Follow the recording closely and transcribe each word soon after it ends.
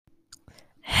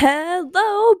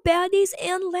Hello, baddies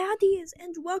and laddies,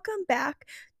 and welcome back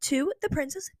to the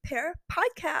Princess Pear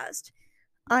podcast.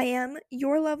 I am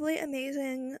your lovely,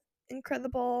 amazing,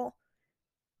 incredible,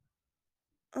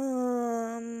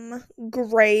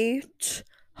 great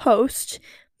host,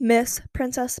 Miss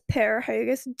Princess Pear. How you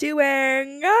guys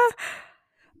doing?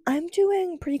 I'm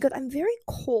doing pretty good. I'm very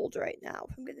cold right now,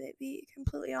 if I'm gonna be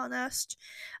completely honest.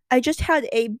 I just had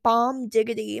a bomb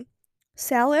diggity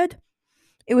salad.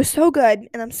 It was so good,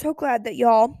 and I'm so glad that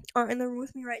y'all are in the room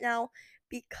with me right now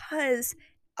because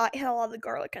it had a lot of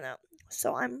garlic in it.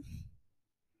 So I'm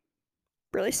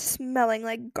really smelling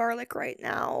like garlic right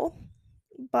now.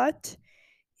 But,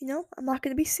 I'm not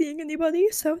going to be seeing anybody,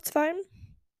 so it's fine.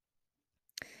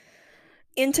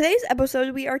 In today's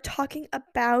episode, we are talking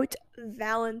about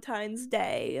Valentine's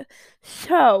Day.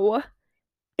 So,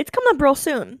 it's coming up real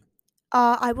soon.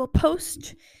 I will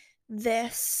post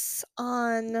this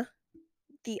on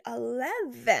the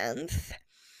 11th,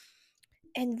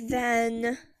 and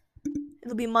then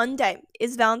it'll be Monday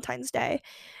is Valentine's Day,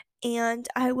 and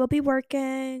I will be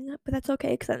working, but that's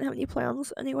okay because I don't have any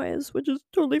plans anyways, which is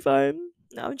totally fine.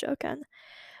 No, I'm joking.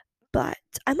 But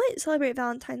I might celebrate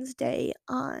Valentine's Day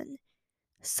on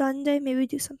Sunday, maybe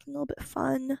do something a little bit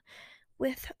fun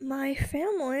with my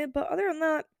family, but other than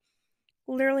that,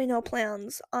 literally no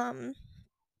plans.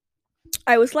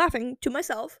 I was laughing to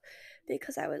myself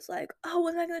because I was like, oh,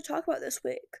 what am I going to talk about this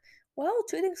week? Well,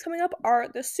 two things coming up are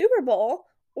the Super Bowl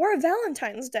or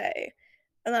Valentine's Day.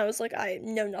 And I was like, I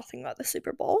know nothing about the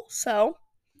Super Bowl, so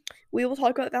we will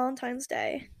talk about Valentine's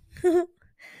Day.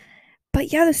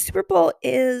 But yeah, the Super Bowl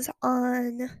is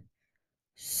on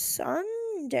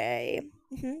Sunday,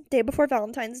 day before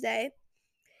Valentine's Day.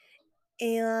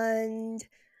 And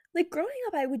like growing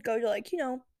up, I would go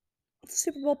to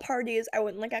Super Bowl parties. I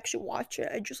wouldn't actually watch it.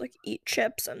 I'd just eat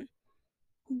chips and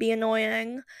be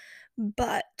annoying.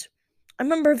 But I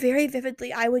remember very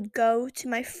vividly I would go to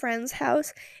my friend's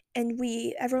house and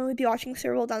everyone would be watching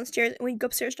Super Bowl downstairs, and we'd go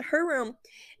upstairs to her room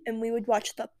and we would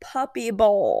watch the Puppy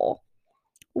Bowl.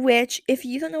 Which, if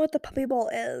you don't know what the Puppy Bowl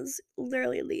is,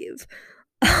 literally leave.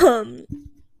 Um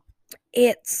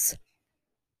it's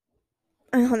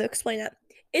I don't know how to explain it.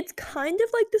 It's kind of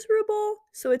like the Super Bowl,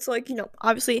 so it's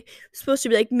obviously supposed to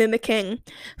be mimicking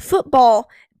football,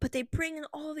 but they bring in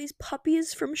all these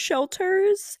puppies from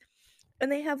shelters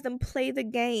and they have them play the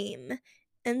game.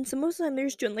 And so most of the time they're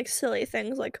just doing silly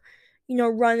things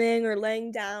running or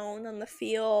laying down on the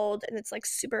field, and it's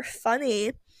super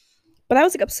funny. But I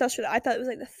was obsessed with it. I thought it was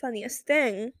the funniest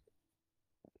thing.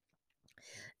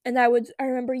 And I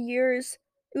remember years,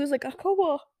 it was a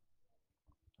couple,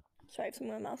 sorry, I have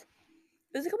something in my mouth.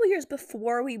 It was a couple years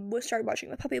before we started watching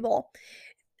the Puppy Bowl.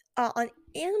 On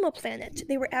Animal Planet,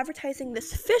 they were advertising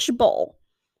this fish bowl.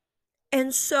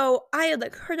 And so I had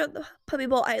heard of the Puppy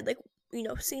Bowl. I had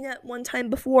seen it one time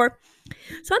before.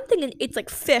 So I'm thinking it's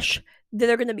fish that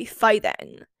are gonna be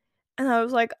fighting. And I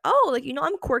was like, oh,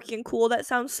 I'm quirky and cool. That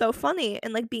sounds so funny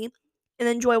and be and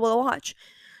enjoyable to watch.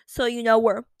 So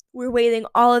we're waiting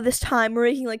all of this time. We're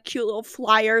making cute little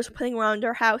flyers, putting around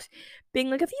our house, being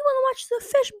like, if you want to watch the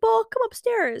fish bowl, come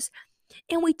upstairs.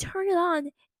 And we turn it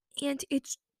on, and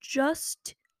it's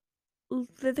just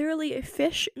literally a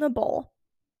fish in a bowl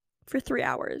for 3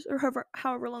 hours, or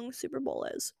however long the Super Bowl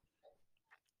is.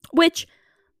 Which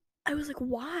I was like,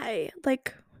 why?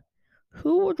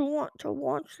 Who would want to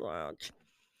watch that?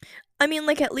 I mean,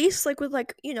 at least with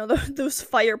those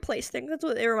fireplace things. That's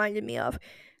what they reminded me of.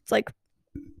 It's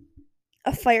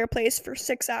a fireplace for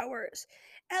 6 hours.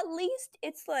 At least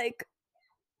it's I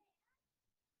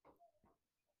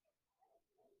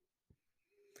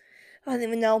don't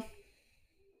even know.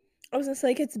 I was gonna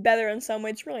say it's better in some way.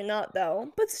 It's really not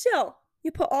though. But still,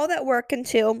 you put all that work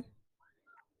into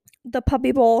the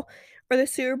Puppy Bowl or the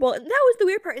Super Bowl, and that was the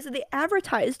weird part, is that they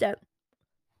advertised it,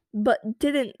 but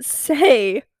didn't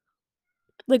say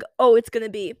oh, it's gonna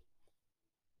be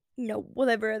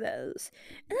whatever it is.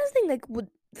 And that's the thing, with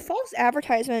false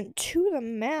advertisement to the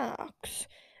max.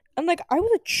 And I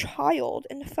was a child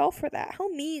and fell for that. How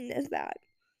mean is that?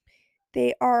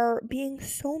 They are being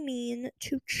so mean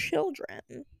to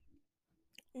children.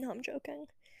 No, I'm joking.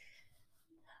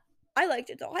 I liked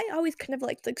it though. I always kind of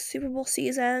liked Super Bowl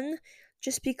season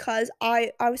just because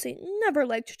I obviously never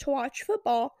liked to watch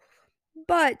football,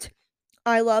 but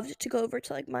I loved to go over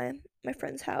to my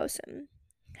friend's house and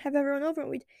have everyone over, and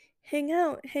we'd hang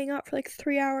out for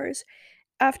 3 hours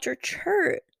after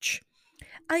church.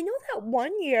 I know that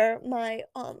one year my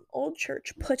old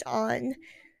church put on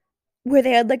where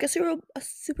they had a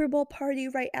Super Bowl party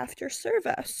right after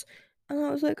service. And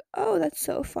I was like, "Oh, that's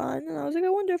so fun." And I was like, "I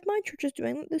wonder if my church is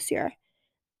doing it this year."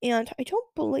 and I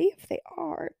don't believe they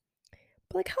are.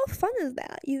 But, like, how fun is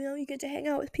that? You get to hang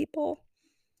out with people.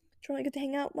 You don't really get to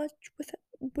hang out much with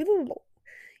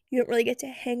you don't really get to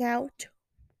hang out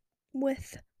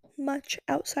with much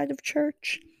outside of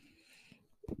church.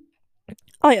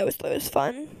 I always thought it was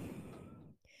fun.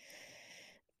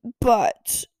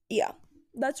 But, yeah,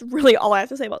 that's really all I have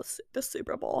to say about the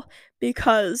Super Bowl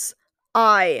because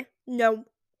I know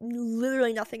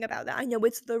literally nothing about that. I know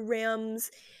it's the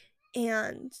Rams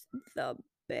and the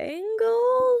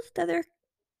Bengals that are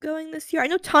going this year. I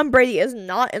know Tom Brady is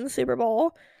not in the Super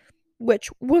Bowl, which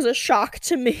was a shock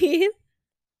to me.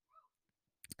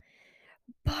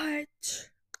 But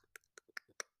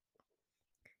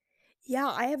yeah,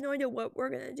 I have no idea what we're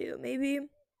gonna do. Maybe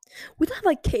we don't have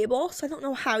like cable, so I don't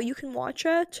know how you can watch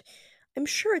it. I'm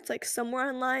sure it's like somewhere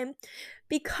online.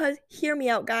 Because hear me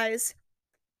out, guys.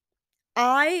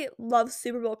 I love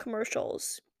Super Bowl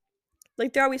commercials.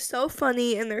 Like they're always so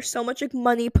funny and there's so much like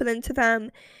money put into them.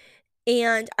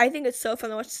 And I think it's so fun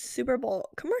to watch Super Bowl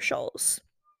commercials.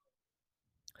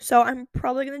 So I'm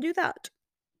probably gonna do that.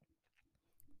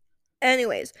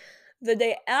 Anyways, the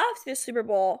day after the Super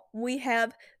Bowl, we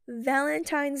have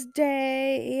Valentine's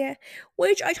Day,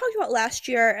 which I talked about last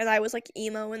year, and I was like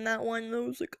emo in that one. And I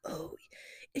was like, oh,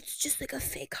 it's just like a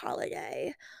fake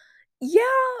holiday. Yeah,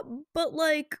 but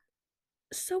like,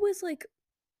 so is like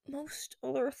most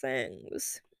other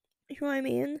things. You know what I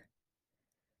mean?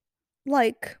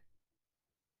 Like,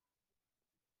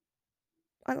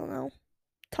 I don't know,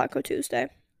 Taco Tuesday.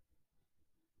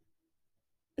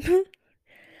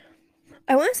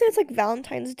 I want to say it's like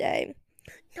Valentine's Day.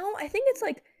 No, I think it's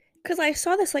like because I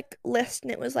saw this like list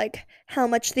and it was like how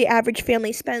much the average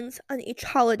family spends on each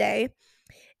holiday.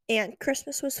 And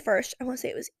Christmas was first. I want to say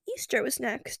it was Easter was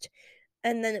next,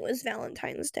 and then it was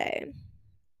Valentine's Day.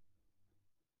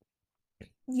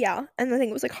 Yeah, and I think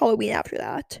it was like Halloween after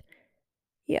that.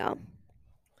 Yeah,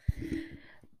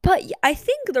 but yeah, I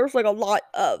think there's like a lot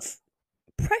of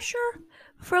pressure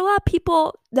for a lot of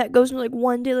people that goes into like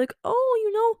one day, like,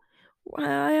 oh,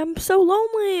 I am so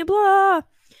lonely, blah.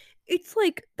 It's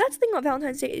like that's the thing about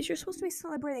Valentine's Day is you're supposed to be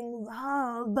celebrating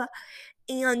love,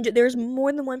 and there's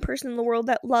more than one person in the world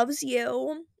that loves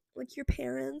you, like your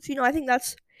parents. I think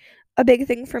that's a big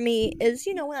thing for me is,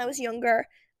 when I was younger,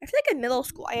 I feel like in middle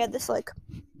school I had this like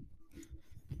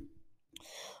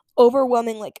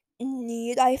overwhelming like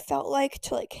need I felt like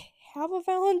to like have a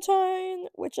Valentine,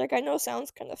 which like I know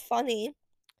sounds kind of funny,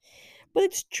 but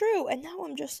it's true. And now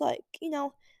I'm just like,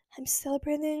 I'm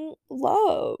celebrating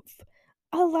love.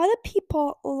 A lot of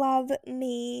people love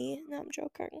me. No, I'm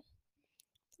joking. It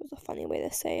was a funny way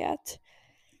to say it.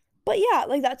 But yeah,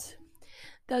 like that's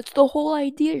the whole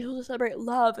idea. You're supposed to celebrate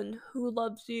love and who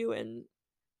loves you and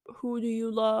who do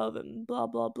you love and blah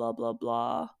blah blah blah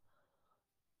blah.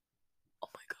 Oh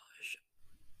my gosh.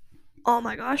 Oh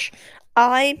my gosh.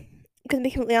 I can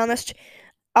be completely honest,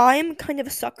 I'm kind of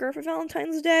a sucker for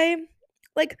Valentine's Day.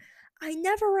 Like, I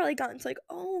never really got into like,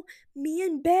 oh, me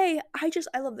and Bay. I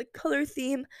love the color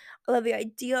theme. I love the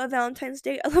idea of Valentine's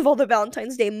Day. I love all the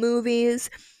Valentine's Day movies.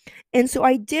 And so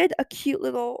I did a cute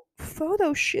little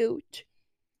photo shoot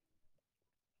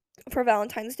for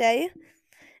Valentine's Day.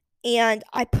 And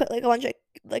I put like a bunch of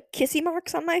like kissy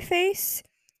marks on my face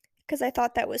because I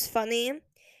thought that was funny.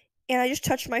 And I just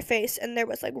touched my face and there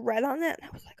was like red on it. And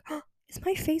I was like, oh, is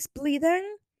my face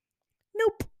bleeding?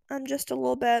 Nope. I'm just a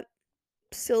little bit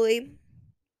silly.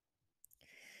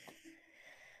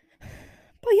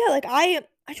 But yeah, like I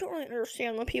don't really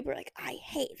understand when people are like, I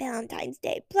hate Valentine's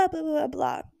Day, blah blah blah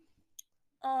blah.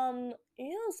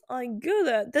 Yes, I get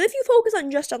it. That if you focus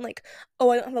on like,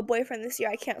 oh, I don't have a boyfriend this year,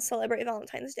 I can't celebrate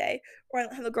Valentine's Day, or I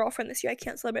don't have a girlfriend this year, I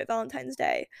can't celebrate Valentine's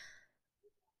Day.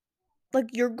 Like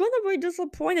you're gonna be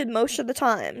disappointed most of the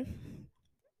time,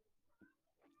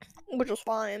 which is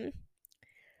fine.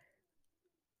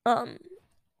 Um,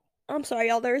 I'm sorry,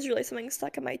 y'all. There's really something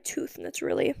stuck in my tooth, and it's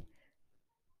really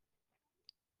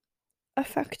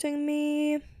affecting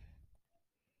me.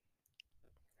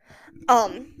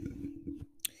 Um,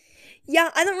 yeah,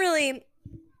 I don't really.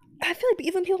 I feel like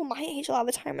even people my age a lot of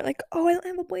the time are like, "Oh, I don't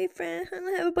have a boyfriend. I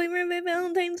don't have a boyfriend by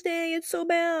Valentine's Day. It's so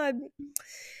bad."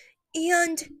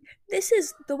 And this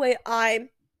is the way I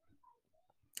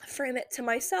frame it to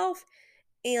myself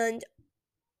and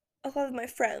a lot of my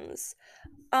friends.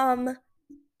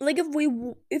 Like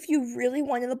if you really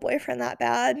wanted a boyfriend that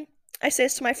bad, I say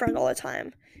this to my friend all the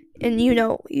time, and you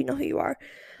know who you are.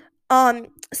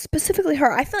 Specifically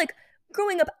her. I feel like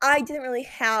growing up, I didn't really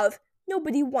have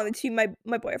nobody wanted to be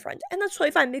my boyfriend, and that's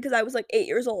totally fine because I was like 8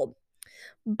 years old.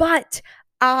 But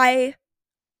I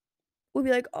would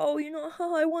be like, oh,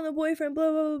 I want a boyfriend,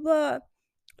 blah blah blah blah.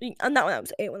 not when I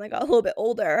was 8, when I got a little bit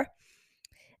older.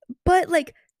 But,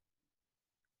 like,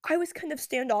 I was kind of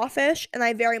standoffish, and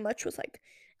I very much was like,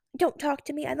 "Don't talk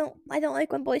to me. I don't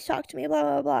like when boys talk to me, blah,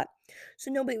 blah, blah."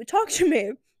 So nobody would talk to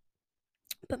me.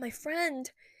 But my friend,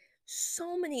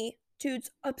 so many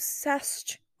dudes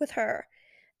obsessed with her.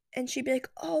 And she'd be like,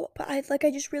 "Oh, but I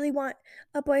just really want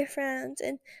a boyfriend,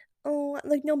 and oh,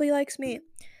 like nobody likes me."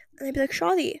 And I'd be like,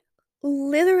 "Shawty,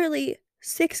 literally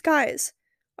 6 guys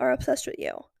are obsessed with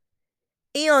you."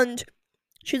 And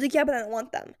she's like, "Yeah, but I don't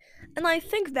want them." And I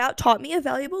think that taught me a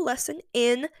valuable lesson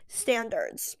in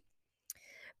standards.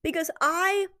 Because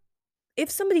if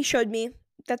somebody showed me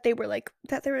that they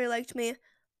really liked me,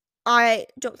 I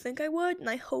don't think I would, and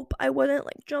I hope I wouldn't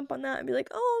like jump on that and be like,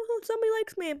 "Oh, somebody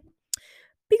likes me."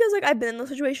 Because, like, I've been in those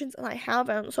situations and I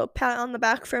haven't, so pat on the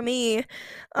back for me.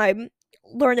 I'm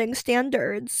learning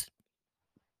standards.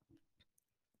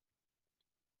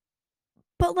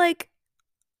 But, like,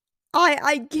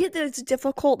 I get that it's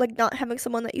difficult, like, not having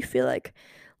someone that you feel like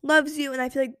loves you, and I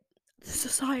feel like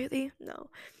society, no.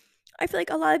 I feel like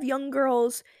a lot of young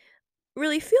girls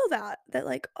really feel that,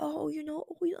 like, "Oh, oh, you don't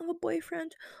have a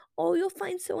boyfriend. Oh, you'll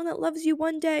find someone that loves you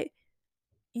one day."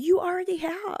 You already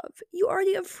have. You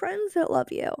already have friends that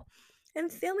love you and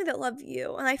family that love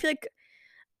you, and I feel like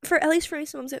at least for me,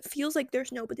 sometimes it feels like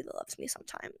there's nobody that loves me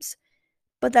sometimes.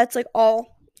 But that's like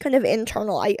all kind of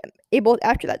internal. I am able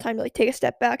after that time to like take a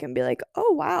step back and be like,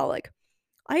 oh wow, like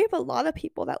I have a lot of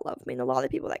people that love me and a lot of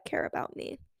people that care about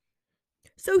me.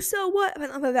 So what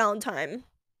if I'm a Valentine?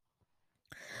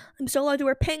 I'm still allowed to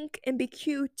wear pink and be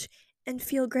cute and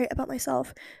feel great about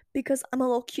myself because I'm a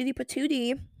little cutie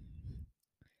patootie.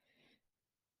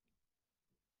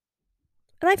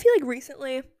 And I feel like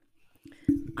recently,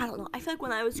 I don't know, I feel like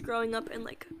when I was growing up in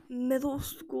like middle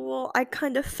school, I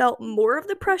kind of felt more of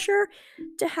the pressure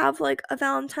to have like a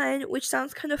Valentine, which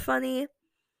sounds kind of funny.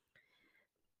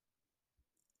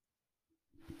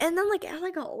 And then like as I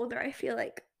got older, I feel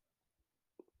like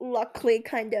luckily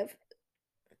kind of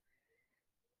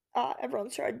everyone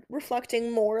started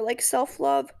reflecting more like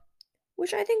self-love,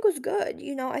 which I think was good.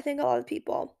 I think a lot of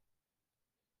people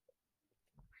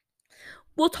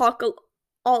will talk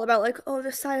all about like, oh,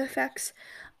 the side effects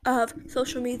of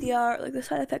social media or like the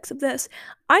side effects of this.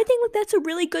 I think like that's a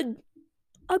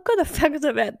good effect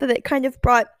of it, that it kind of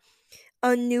brought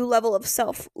a new level of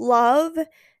self-love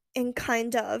and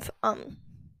kind of at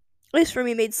least for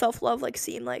me made self-love like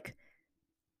seem like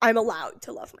I'm allowed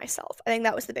to love myself. I think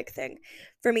that was the big thing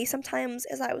for me sometimes,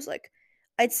 as I was like,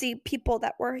 I'd see people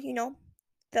that were,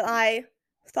 that I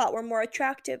thought were more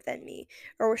attractive than me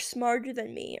or were smarter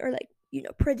than me or like,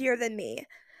 prettier than me.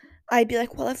 I'd be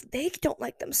like, well, if they don't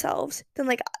like themselves, then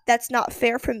like that's not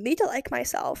fair for me to like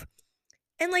myself.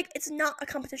 And like it's not a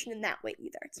competition in that way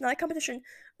either. It's not a competition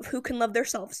of who can love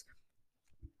themselves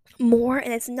more,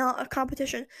 and it's not a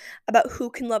competition about who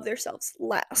can love themselves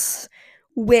less,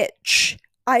 which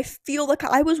I feel like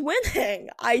I was winning.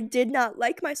 I did not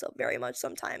like myself very much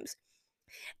sometimes,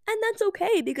 and that's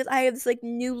okay because I have this like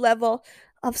new level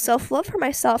of self-love for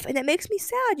myself, and it makes me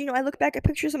sad. I look back at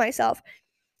pictures of myself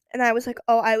and I was like,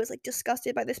 oh, I was like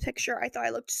disgusted by this picture. I thought I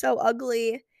looked so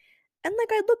ugly, and like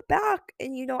I look back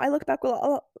and I look back with a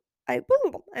lot,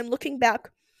 I'm looking back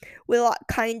with a lot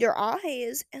kinder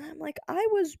eyes, and I'm like, I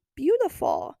was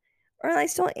beautiful, or I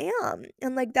still am.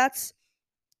 And like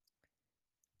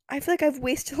I feel like I've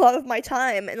wasted a lot of my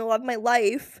time and a lot of my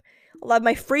life, a lot of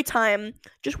my free time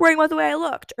just worrying about the way I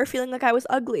looked or feeling like I was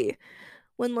ugly,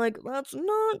 when like that's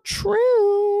not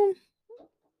true.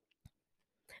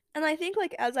 And I think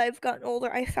like as I've gotten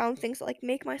older, I found things that like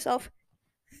make myself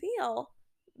feel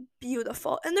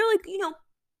beautiful, and they're like,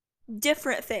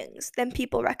 different things than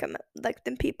people recommend, like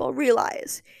than people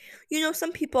realize.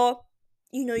 Some people,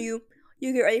 you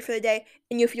get ready for the day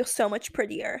and you feel so much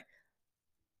prettier.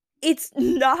 It's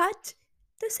not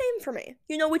the same for me,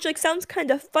 which like sounds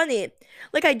kind of funny.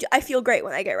 Like I feel great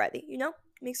when I get ready, it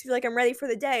makes me feel like I'm ready for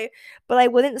the day, but I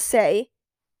wouldn't say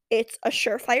it's a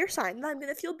surefire sign that I'm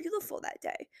gonna feel beautiful that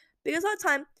day. Because a lot of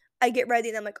time I get ready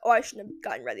and I'm like, oh, I shouldn't have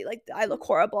gotten ready. Like I look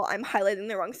horrible. I'm highlighting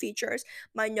the wrong features.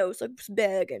 My nose looks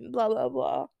big and blah blah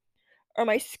blah. Or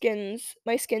my skin's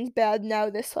bad now.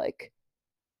 This like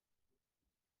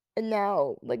and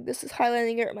now like this is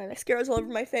highlighting it. Or my mascara's all over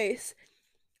my face.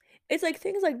 It's like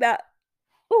things like that.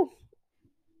 Oh,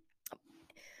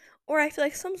 or I feel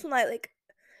like sometimes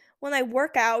when I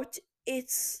work out,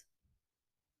 it's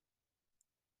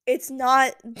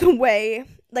not the way,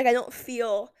 like I don't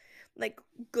feel like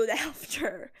good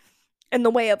after, in the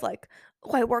way of like,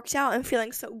 oh, I worked out, I'm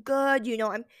feeling so good,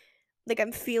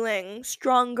 I'm feeling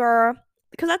stronger,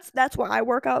 because that's why I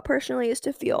work out personally, is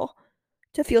to feel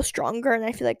to feel stronger, and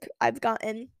I feel like I've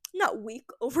gotten not weak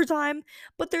over time,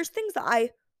 but there's things that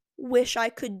I wish I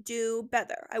could do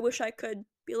better. I wish I could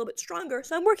be a little bit stronger,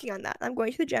 so I'm working on that. I'm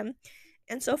going to the gym,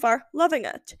 and so far, loving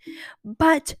it.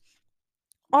 But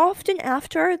often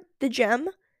after the gym,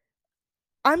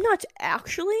 I'm not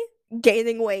actually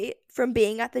gaining weight from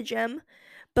being at the gym,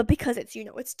 but because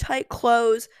it's tight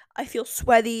clothes, I feel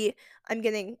sweaty, I'm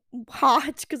getting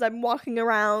hot because I'm walking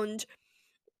around.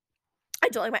 I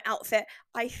don't like my outfit.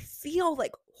 I feel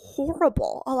like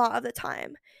horrible a lot of the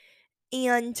time.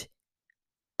 And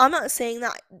I'm not saying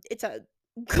that it's a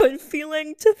good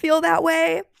feeling to feel that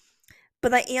way,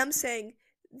 but I am saying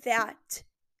that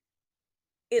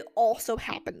it also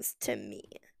happens to me.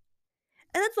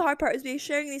 And that's the hard part is me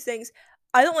sharing these things.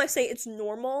 I don't want to say it's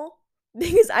normal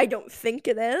because I don't think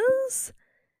it is.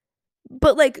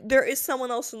 But like there is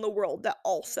someone else in the world that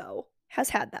also has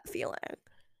had that feeling.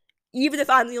 Even if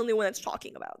I'm the only one that's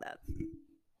talking about that.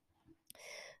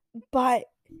 But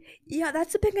yeah,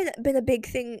 that's been a big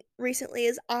thing recently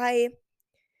is I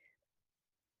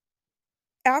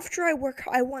after I work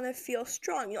I want to feel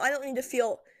strong. I don't need to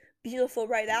feel beautiful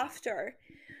right after.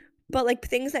 But like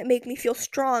things that make me feel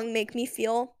strong make me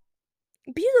feel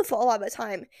beautiful a lot of the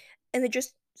time. And it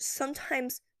just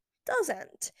sometimes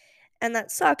doesn't. And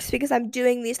that sucks because I'm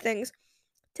doing these things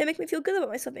to make me feel good about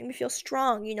myself, make me feel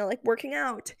strong, like working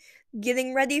out,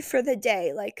 getting ready for the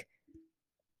day, like,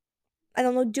 I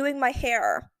don't know, doing my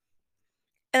hair.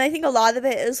 And I think a lot of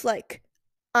it is like,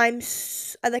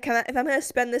 if I'm gonna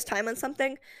spend this time on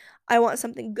something, I want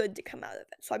something good to come out of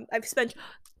it. So I've spent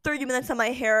 30 minutes on my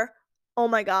hair. Oh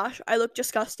my gosh, I look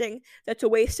disgusting. That's a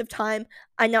waste of time.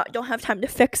 I now don't have time to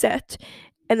fix it,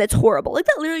 and that's horrible. Like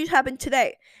that literally just happened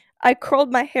today. I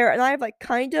curled my hair, and I have like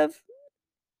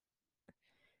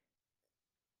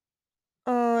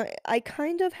I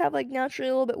kind of have like naturally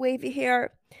a little bit wavy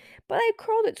hair, but I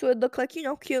curled it so it looked like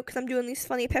cute because I'm doing these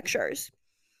funny pictures.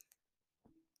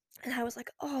 And I was like,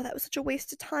 oh, that was such a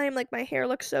waste of time. Like my hair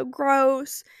looks so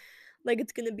gross. Like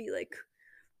it's gonna be like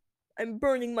I'm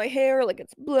burning my hair. Like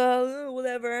it's blah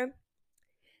whatever.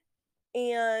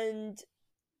 And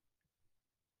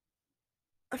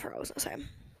I forgot what I was gonna say.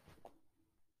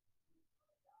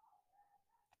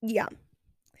 Yeah,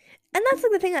 and that's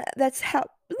like the thing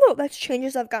that's changed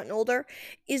as I've gotten older.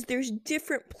 Is there's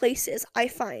different places I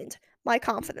find my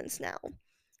confidence now,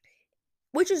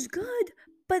 which is good,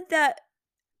 but that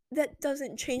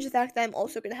doesn't change the fact that I'm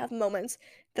also going to have moments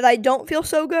that I don't feel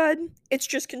so good. It's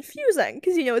just confusing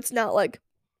because, it's not like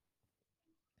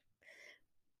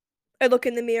I look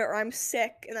in the mirror or I'm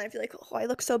sick and I feel like, oh, I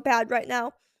look so bad right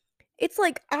now. It's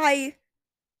like I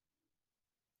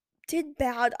did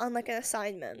bad on like an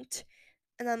assignment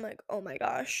and I'm like, oh my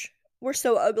gosh, we're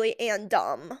so ugly and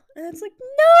dumb. And it's like,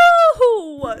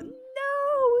 no,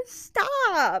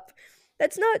 stop.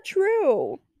 That's not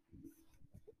true.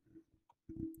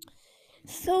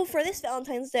 So for this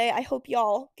Valentine's Day, I hope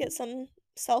y'all get some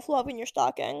self love in your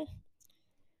stocking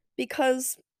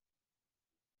because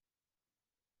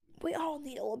we all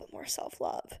need a little bit more self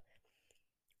love,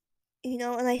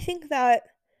 and I think that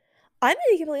I'm gonna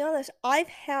be completely honest, I've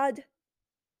had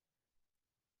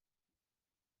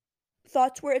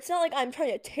thoughts where it's not like I'm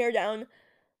trying to tear down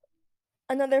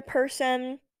another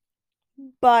person,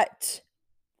 but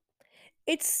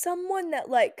it's someone that,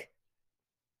 like,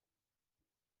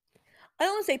 I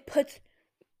don't want to say puts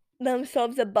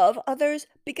themselves above others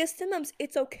because sometimes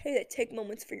it's okay to take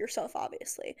moments for yourself,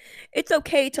 obviously. It's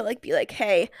okay to, like, be like,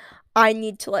 hey, I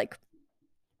need to, like,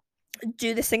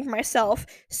 do this thing for myself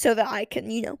so that I can,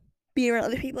 be around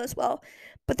other people as well.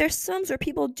 But there's times where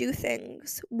people do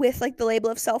things with like the label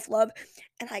of self love,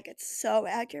 and I get so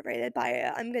aggravated by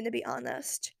it. I'm gonna be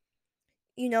honest,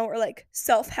 or like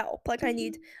self help. Like I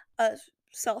need a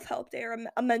self help day or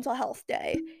a mental health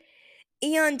day,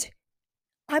 and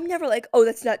I'm never like, oh,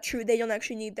 that's not true. They don't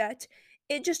actually need that.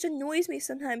 It just annoys me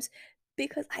sometimes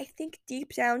because I think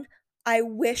deep down, I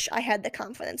wish I had the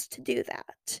confidence to do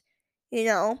that. You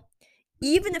know,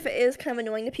 even if it is kind of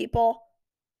annoying to people,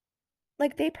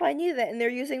 like they probably need it and they're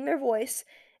using their voice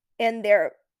and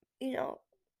they're, you know,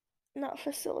 not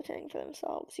facilitating for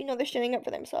themselves. They're standing up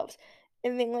for themselves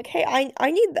and being like, hey,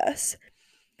 I need this.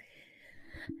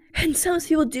 And some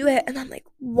people do it and I'm like,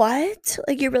 what?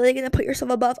 Like you're really gonna put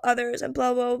yourself above others and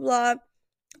blah blah blah.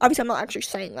 Obviously I'm not actually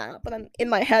saying that, but I'm in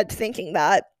my head thinking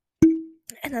that.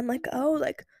 And I'm like, oh,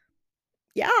 like,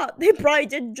 yeah, they probably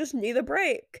did just need a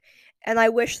break. And I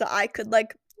wish that I could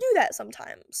like do that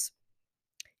sometimes.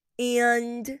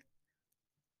 And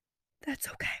that's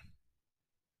okay.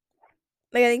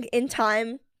 Like I think in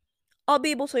time I'll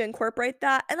be able to incorporate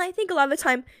that. And I think a lot of the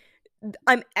time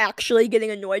I'm actually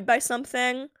getting annoyed by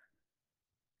something,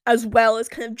 as well as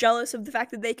kind of jealous of the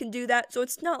fact that they can do that. So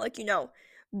it's not like,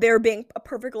 they're being a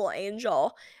perfect little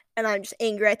angel and I'm just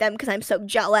angry at them because I'm so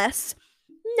jealous.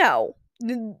 No.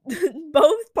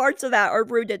 Both parts of that are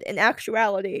rooted in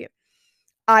actuality.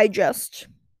 I just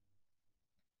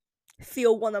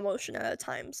feel one emotion at a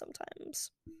time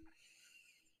sometimes.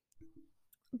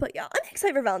 But yeah, I'm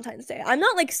excited for Valentine's Day. I'm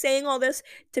not like saying all this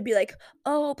to be like,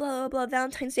 oh, blah, blah, blah,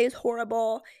 Valentine's Day is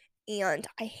horrible and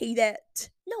I hate it.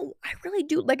 No, I really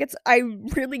do like it. I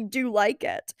really do like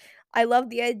it. I love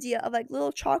the idea of like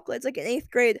little chocolates. Like in 8th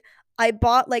grade, I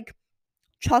bought like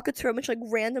chocolates for a bunch of like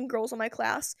random girls in my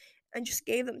class and just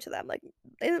gave them to them. Like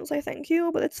they didn't say thank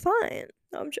you, but it's fine.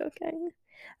 No, I'm joking.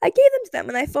 I gave them to them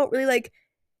and I felt really like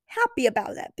happy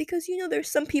about it because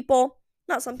there's some people,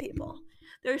 not some people,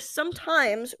 there's some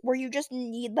times where you just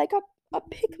need like a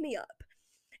pick me up.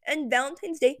 And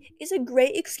Valentine's Day is a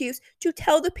great excuse to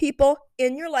tell the people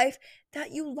in your life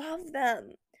that you love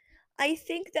them. I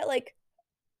think that like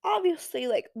obviously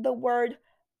like the word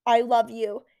I love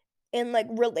you in like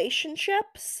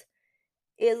relationships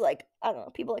is like, I don't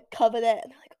know, people like covet it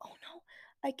and they're like, oh no,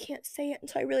 I can't say it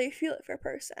until I really feel it for a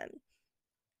person.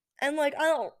 And like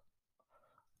I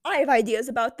have ideas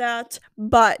about that,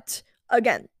 but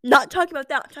again, not talking about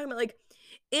that. I'm talking about like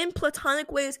in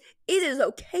platonic ways, it is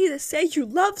okay to say you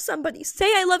love somebody. Say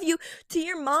I love you to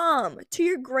your mom, to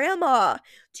your grandma,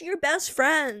 to your best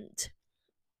friend.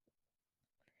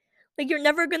 Like you're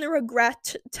never going to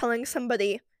regret telling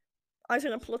somebody, as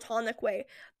in a platonic way,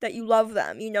 that you love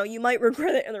them. You might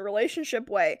regret it in a relationship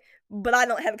way, but I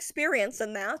don't have experience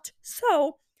in that.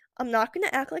 So, I'm not going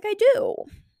to act like I do.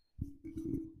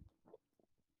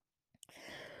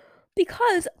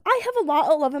 Because I have a lot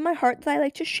of love in my heart that I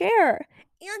like to share.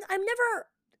 And I'm never,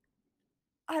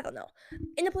 I don't know.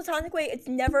 In a platonic way, it's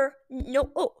never,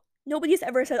 no, oh, nobody's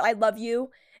ever said, I love you.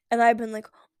 And I've been like,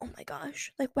 oh my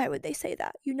gosh, like, why would they say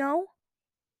that? It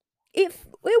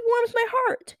warms my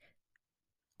heart.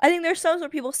 I think there's times where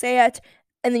people say it,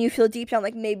 and then you feel deep down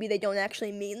like maybe they don't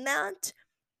actually mean that.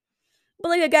 But,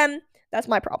 like, again, that's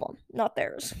my problem, not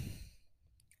theirs.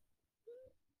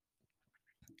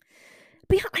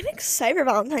 But yeah, I'm excited for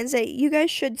Valentine's Day. You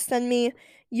guys should send me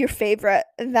your favorite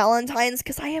Valentines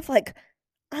because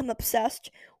I'm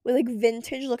obsessed with like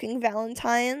vintage looking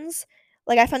Valentines.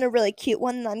 Like I found a really cute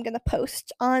one that I'm gonna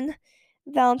post on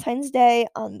Valentine's Day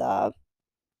on the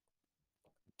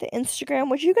Instagram,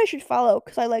 which you guys should follow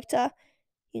because I like to,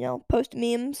 post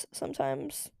memes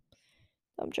sometimes.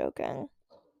 I'm joking.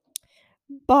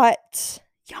 But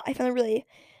yeah, I found a really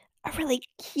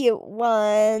cute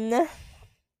one. Oh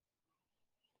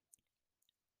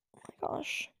my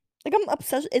gosh. Like I'm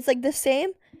obsessed. It's like the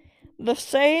same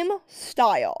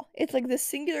style. It's like the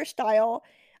singular style.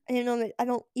 I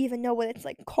don't even know what it's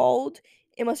like called.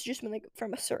 It must have just been like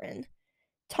from a certain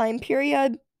time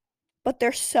period. But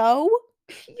they're so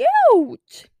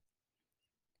cute.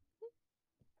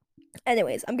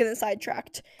 Anyways, I'm getting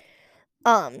sidetracked.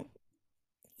 Um,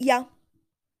 yeah.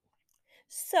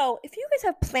 So if you guys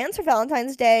have plans for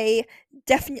Valentine's Day,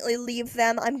 definitely leave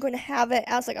them. I'm going to have it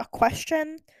as like a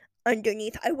question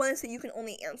underneath. I want to say you can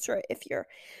only answer it if you're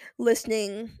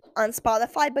listening on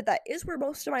Spotify, but that is where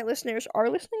most of my listeners are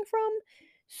listening from.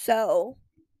 So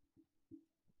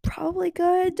probably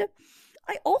good.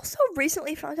 I also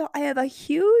recently found out I have a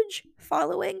huge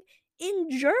following in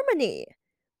Germany,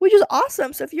 which is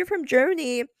awesome. So if you're from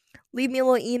Germany, leave me a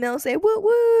little email, say woo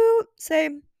woo, say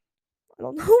I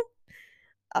don't know.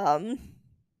 Um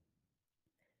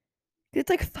it's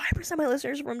like 5% of my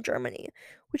listeners are from Germany,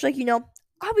 which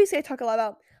obviously I talk a lot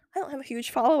about I don't have a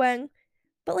huge following,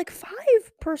 but like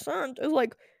 5% is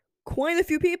like quite a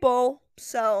few people.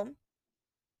 So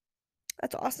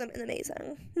that's awesome and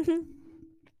amazing.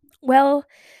 Well,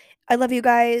 I love you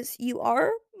guys. You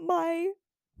are my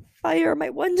fire, my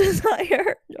one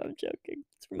desire. No, I'm joking.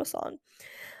 It's from a song.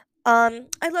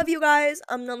 I love you guys.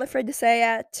 I'm not afraid to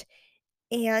say it.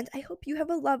 And I hope you have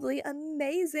a lovely,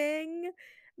 amazing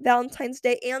Valentine's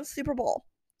Day and Super Bowl.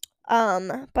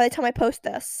 By the time I post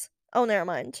this. Oh, never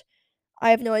mind.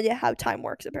 I have no idea how time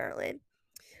works apparently.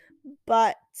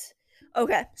 But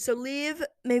okay, so leave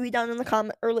maybe down in the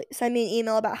comment or send me an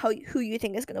email about who you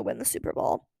think is going to win the Super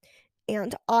Bowl.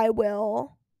 And I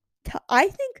will I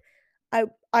think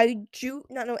I do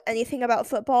not know anything about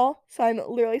football, so I'm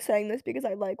literally saying this because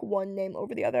I like one name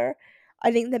over the other.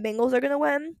 I think the Bengals are gonna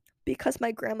win because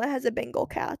my grandma has a Bengal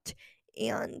cat,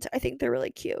 and I think they're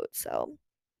really cute. So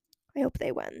I hope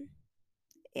they win.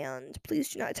 And please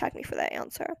do not attack me for that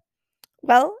answer.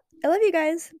 Well, I love you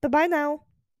guys. Bye bye now.